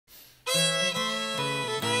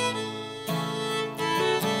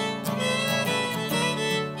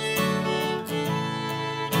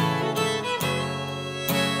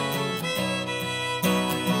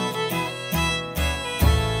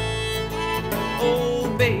Oh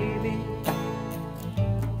baby,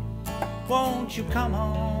 won't you come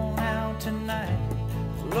on out tonight?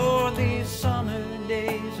 Lord, these summer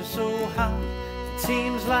days are so hot, it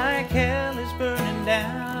seems like hell is burning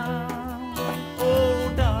down.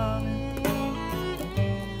 Oh darling,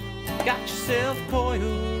 got yourself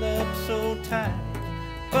coiled up so tight,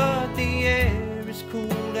 but the air is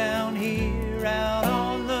cool down here out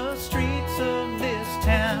on the streets of this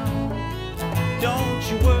town. Don't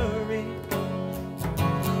you worry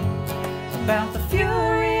about the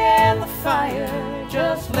fury and the fire,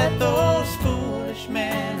 just let those foolish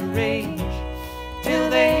men rage till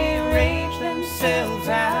they rage themselves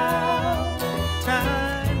out.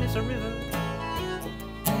 Time is a river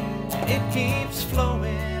and it keeps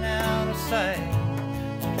flowing out of sight.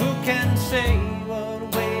 Who can say what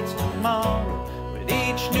awaits tomorrow with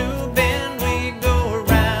each new bend we go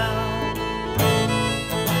around?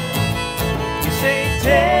 You say,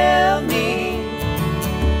 tell me,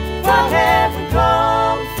 what have we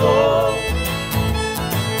come for?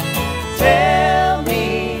 Tell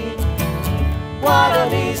me, what are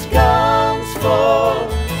these guns for?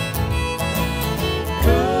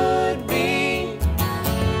 Could be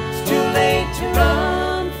it's too late to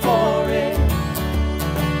run for it.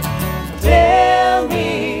 Tell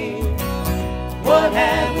me, what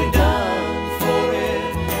have we done for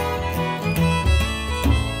it?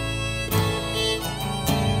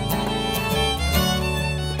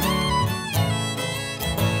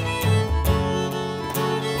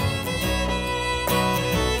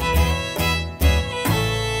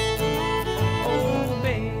 Oh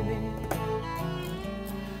baby,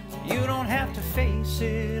 you don't have to face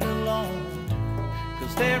it alone,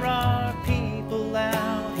 'cause there are people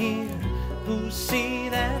out here who see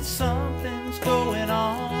that something's going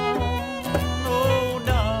on. Oh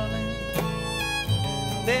darling,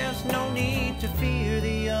 there's no need to fear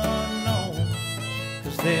the unknown,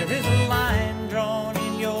 'cause there is a line drawn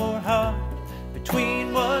in your heart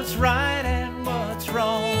between what's right and what's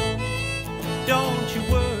wrong. Don't you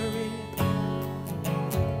worry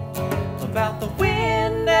about the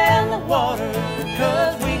wind and the water,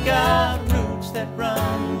 'cause we got roots that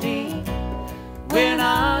run deep. We're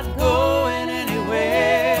not going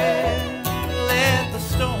anywhere. Let the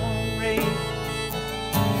storm rage,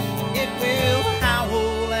 it will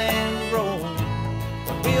howl and roll,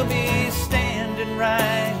 but we'll be standing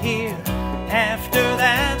right here after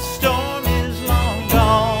that storm is long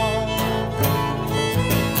gone.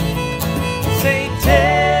 Say,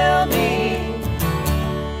 tell me,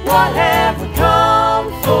 what have we come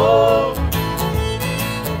for?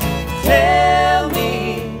 Tell me,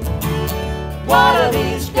 what are